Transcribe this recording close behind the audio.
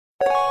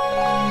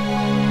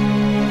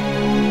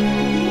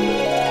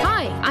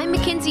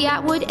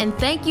Atwood, and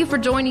thank you for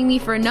joining me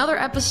for another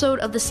episode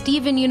of the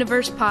Steven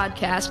Universe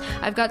podcast.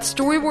 I've got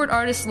storyboard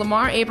artist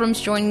Lamar Abrams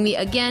joining me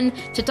again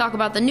to talk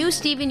about the new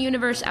Steven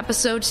Universe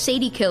episode,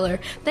 Sadie Killer.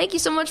 Thank you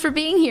so much for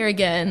being here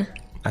again.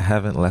 I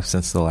haven't left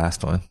since the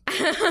last one.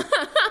 Okay,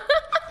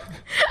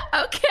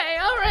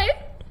 all right.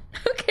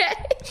 Okay.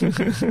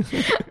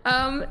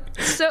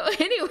 So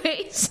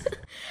anyways,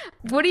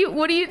 what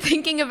are you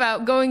thinking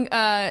about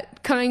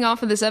coming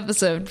off of this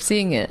episode,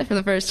 seeing it for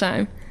the first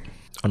time?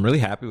 I'm really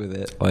happy with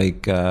it.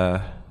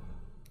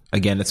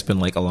 Again, it's been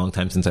a long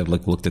time since I've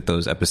looked at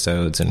those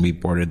episodes, and we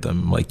boarded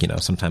them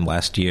sometime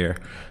last year.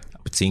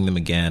 But seeing them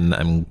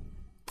again,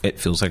 it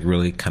feels like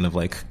really kind of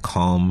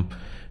calm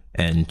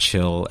and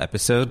chill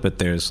episode, but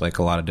there's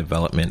a lot of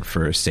development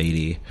for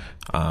Sadie,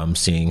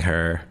 seeing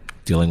her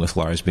dealing with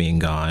Lars being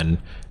gone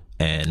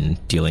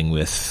and dealing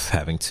with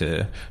having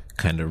to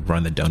kind of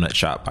run the donut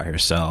shop by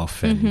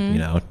herself,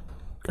 and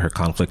her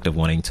conflict of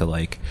wanting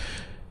to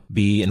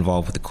be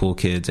involved with the cool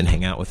kids and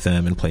hang out with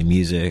them and play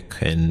music,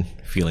 and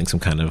feeling some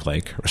kind of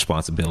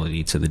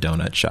responsibility to the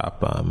donut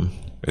shop.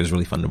 It was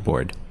really fun to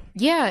board.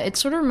 Yeah, it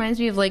sort of reminds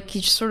me of you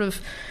just sort of,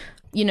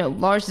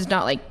 Lars is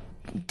not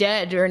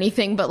dead or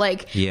anything, but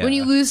when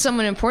you lose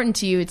someone important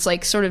to you, it's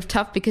sort of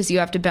tough because you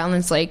have to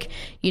balance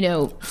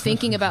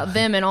thinking about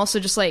them and also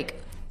just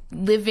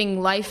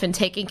living life and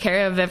taking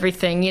care of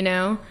everything,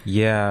 at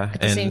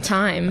the same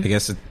time. I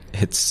guess it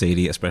hits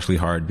Sadie especially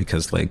hard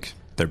because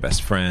they're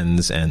best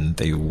friends and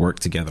they work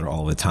together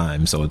all the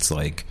time, so it's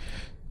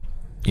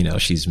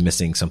she's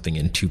missing something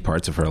in two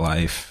parts of her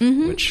life,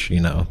 which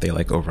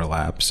they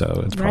overlap,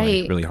 so it's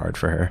probably really hard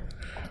for her.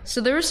 So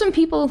there were some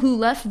people who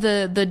left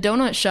the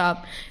donut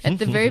shop at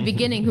the very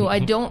beginning who I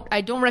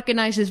don't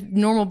recognize as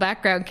normal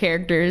background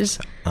characters.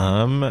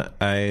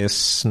 I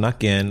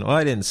snuck in. Well,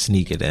 I didn't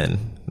sneak it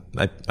in.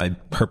 I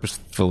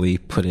purposefully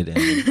put it in.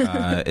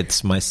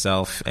 It's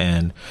myself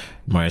and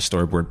my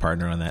storyboard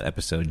partner on that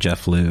episode,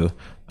 Jeff Liu.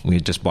 We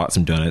had just bought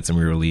some donuts and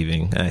we were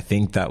leaving. And I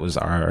think that was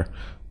our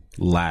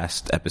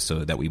last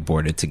episode that we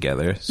boarded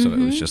together. So it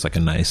was just a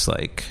nice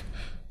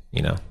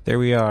there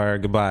we are,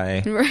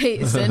 goodbye.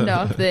 Right,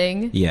 send-off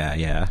thing.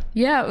 Yeah,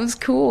 it was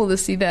cool to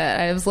see that.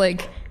 I was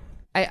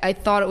I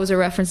thought it was a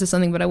reference to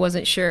something, but I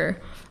wasn't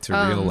sure. To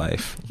real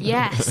life.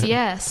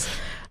 Yes.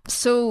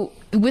 So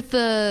with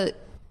the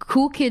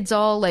cool kids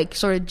all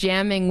sort of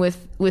jamming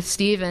with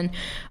Steven,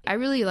 I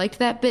really liked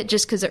that bit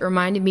just because it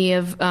reminded me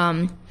of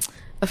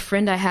a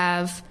friend I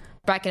have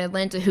back in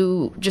Atlanta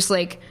who just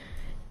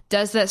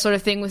does that sort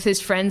of thing with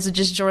his friends and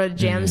just sort of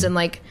jams and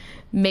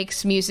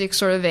makes music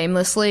sort of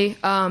aimlessly,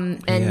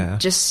 and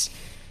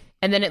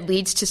then it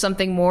leads to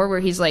something more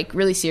where he's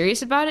really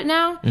serious about it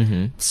now.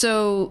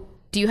 So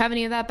do you have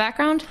any of that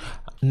background?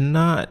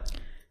 Not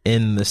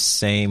in the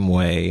same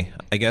way.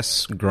 I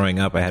guess growing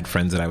up I had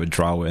friends that I would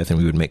draw with and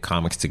we would make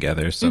comics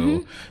together,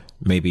 so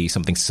maybe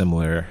something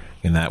similar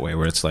in that way,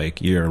 where it's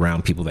you're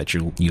around people that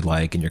you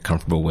like and you're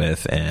comfortable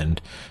with,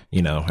 and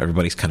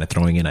everybody's kind of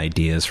throwing in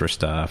ideas for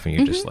stuff, and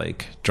you're just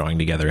drawing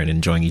together and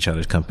enjoying each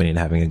other's company and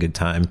having a good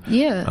time.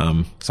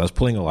 So I was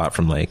pulling a lot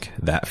from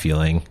that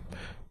feeling,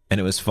 and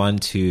it was fun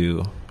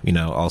to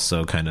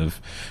also kind of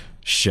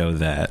show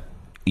that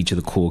each of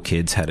the cool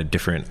kids had a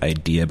different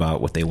idea about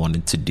what they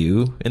wanted to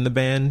do in the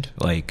band.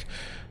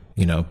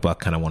 Buck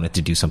kind of wanted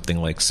to do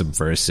something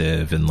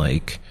subversive and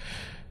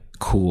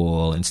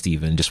cool, and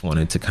Steven just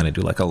wanted to kind of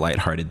do a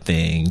lighthearted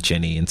thing.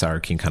 Jenny and Sour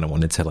King kind of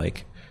wanted to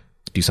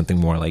do something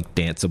more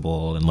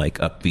danceable and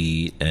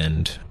upbeat,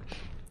 and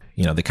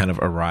they kind of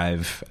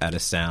arrive at a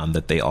sound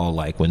that they all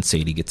like when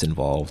Sadie gets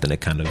involved, and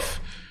it kind of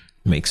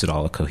makes it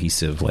all a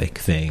cohesive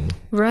thing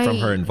from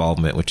her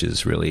involvement, which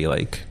is really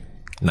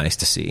nice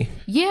to see.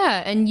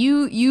 Yeah, and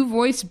you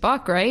voiced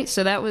Buck, right?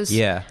 So that was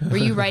Were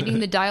you writing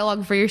the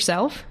dialogue for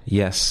yourself?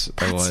 Yes,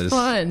 I was. That's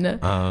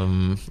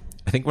fun.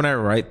 I think when I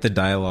write the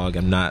dialogue,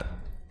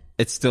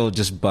 it's still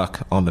just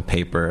Buck on the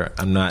paper.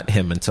 I'm not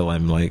him until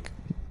I'm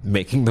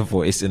making the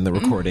voice in the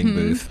recording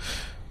booth.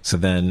 So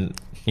then,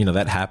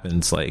 that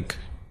happens a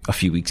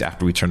few weeks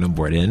after we turn the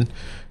board in,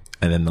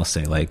 and then they'll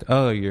say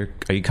oh, are you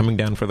coming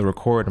down for the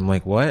record? I'm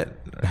what?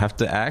 I have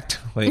to act?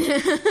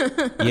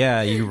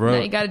 Yeah, you wrote.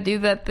 Now you got to do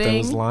that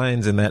thing. Those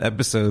lines in that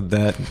episode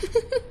that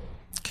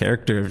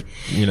character,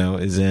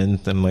 is in.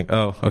 Then I'm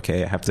oh,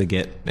 okay, I have to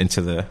get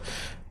into the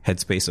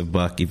headspace of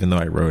Buck, even though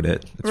I wrote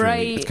it.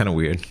 It's kind of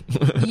weird.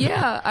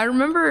 Yeah, I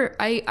remember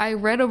I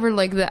read over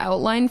the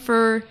outline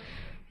for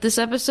this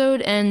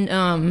episode,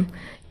 and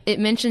it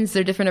mentions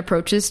their different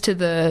approaches to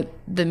the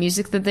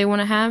music that they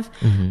want to have.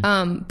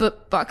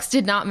 But Bucks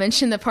did not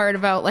mention the part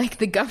about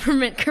the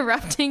government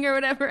corrupting or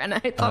whatever, and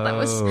I thought that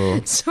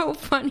was so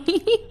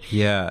funny.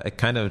 Yeah, it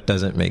kind of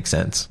doesn't make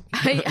sense.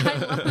 I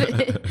love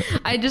it.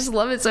 I just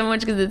love it so much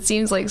because it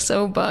seems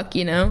so Buck,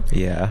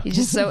 Yeah. He's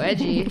just so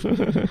edgy.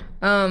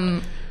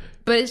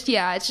 But it's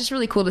just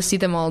really cool to see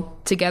them all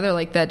together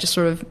like that, just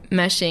sort of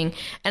meshing.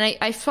 And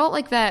I felt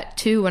like that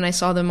too when I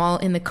saw them all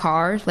in the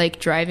car,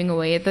 driving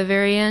away at the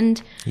very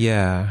end.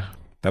 Yeah,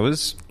 that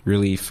was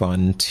really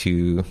fun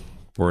to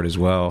board as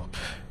well.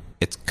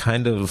 it's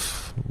kind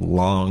of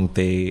long.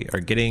 They are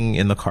getting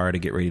in the car to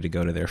get ready to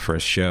go to their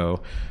first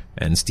show,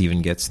 and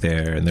Steven gets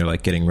there and they're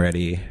like getting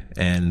ready,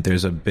 and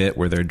there's a bit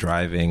where they're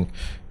driving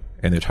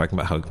and they're talking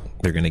about how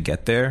they're going to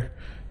get there.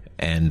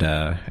 And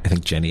I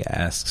think Jenny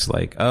asks,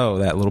 like, oh,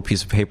 that little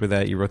piece of paper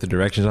that you wrote the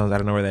directions on, I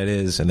don't know where that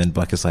is. And then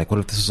Buck is like, what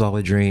if this was all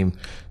a dream?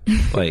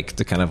 Like,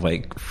 to kind of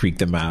like freak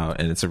them out.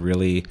 And it was a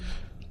really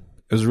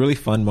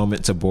fun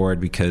moment to board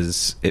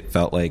because it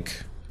felt like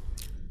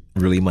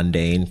really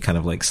mundane, kind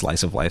of like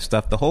slice of life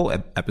stuff. The whole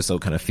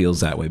episode kind of feels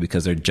that way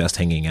because they're just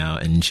hanging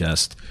out and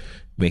just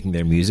making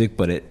their music,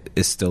 but it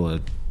is still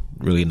a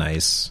really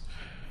nice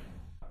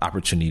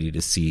opportunity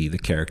to see the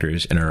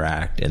characters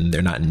interact, and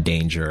they're not in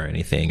danger or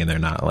anything, and they're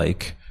not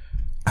like,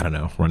 I don't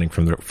know, running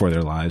for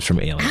their lives from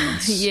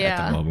aliens.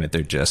 At the moment.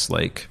 They're just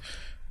like,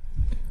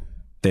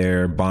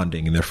 their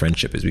bonding and their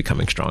friendship is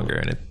becoming stronger,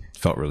 and it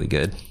felt really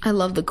good. I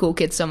love the cool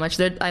kids so much.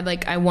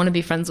 I want to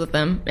be friends with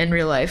them in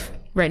real life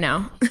right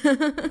now.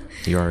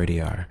 You already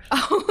are.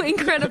 Oh,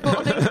 incredible.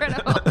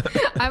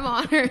 I'm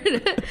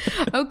honored.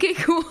 Okay,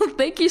 cool.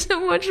 Thank you so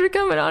much for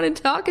coming on and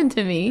talking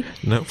to me.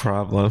 No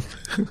problem.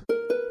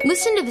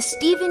 Listen to the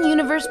Steven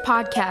Universe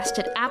podcast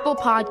at Apple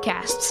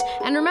Podcasts.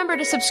 And remember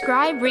to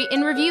subscribe, rate,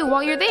 and review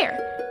while you're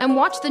there. And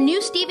watch the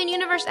new Steven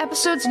Universe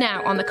episodes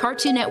now on the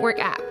Cartoon Network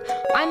app.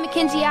 I'm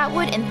Mackenzie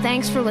Atwood, and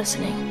thanks for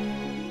listening.